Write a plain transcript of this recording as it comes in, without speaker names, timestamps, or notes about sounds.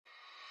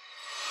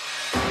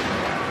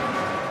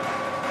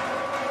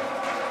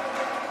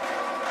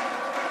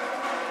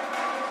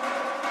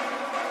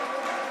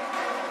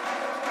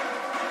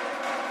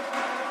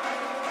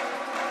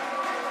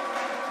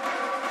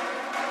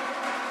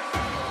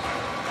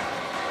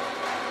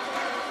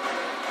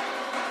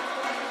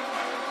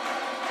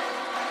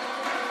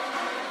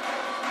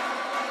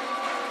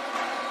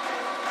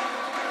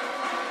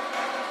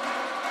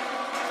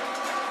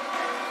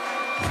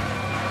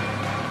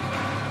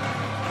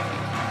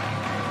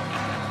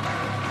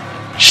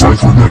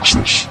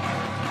selfishness.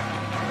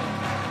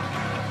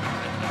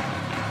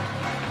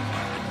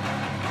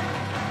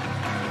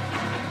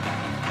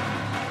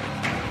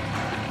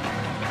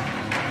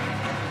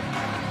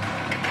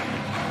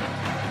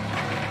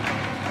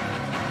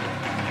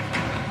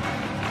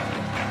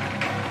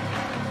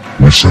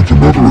 We sent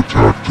another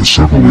attack to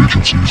several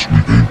agencies we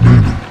ain't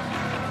naming,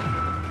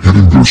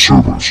 hitting their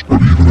servers,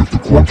 but even if the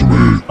quantum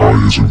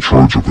AI is in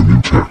charge of the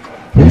new tech,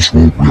 most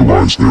won't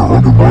realize they are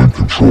under mind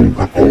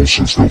control at all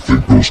since they'll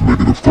think those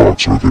negative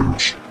thoughts are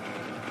theirs.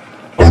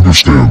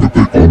 Understand that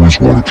they always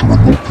wanted to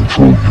remote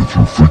control you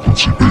through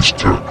frequency-based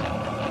tech.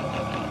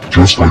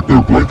 Just like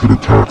their blanket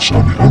attacks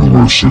on the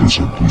unaware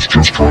citizen who's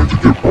just trying to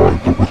get by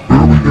but with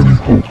barely any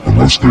hope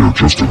unless they are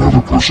just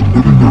another person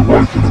living their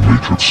life in a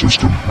matrix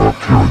system not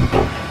caring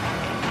about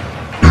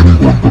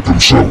anyone but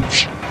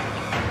themselves.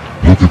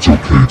 Look, it's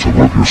okay to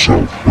love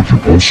yourself, but you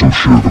also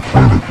share the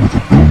planet with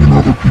a billion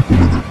other people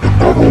in it, and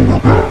not all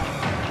are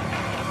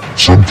bad.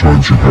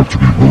 Sometimes you have to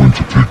be willing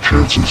to take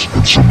chances,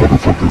 and some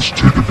motherfuckers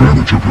take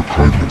advantage of your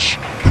kindness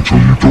until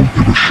you don't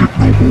give a shit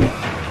no more.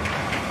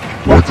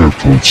 Like I've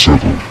told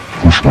several,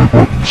 push my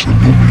buttons and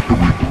you'll meet the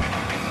Reaper.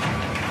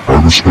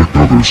 I respect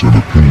others and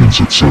opinions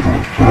etc.,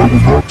 but I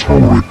will not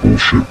tolerate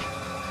bullshit.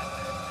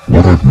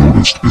 What I've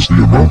noticed is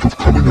the amount of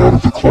coming out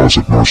of the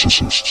closet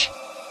narcissists,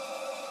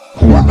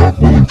 who are not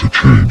willing to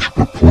change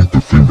but point the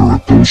finger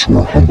at those who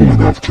are humble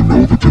enough to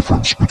know the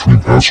difference between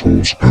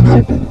assholes and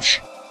elbows.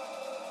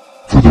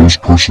 For those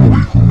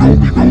personally who know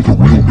the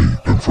real me,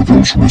 and for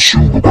those who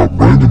assume about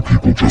random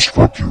people just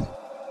fuck you.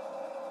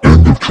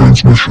 End of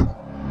transmission.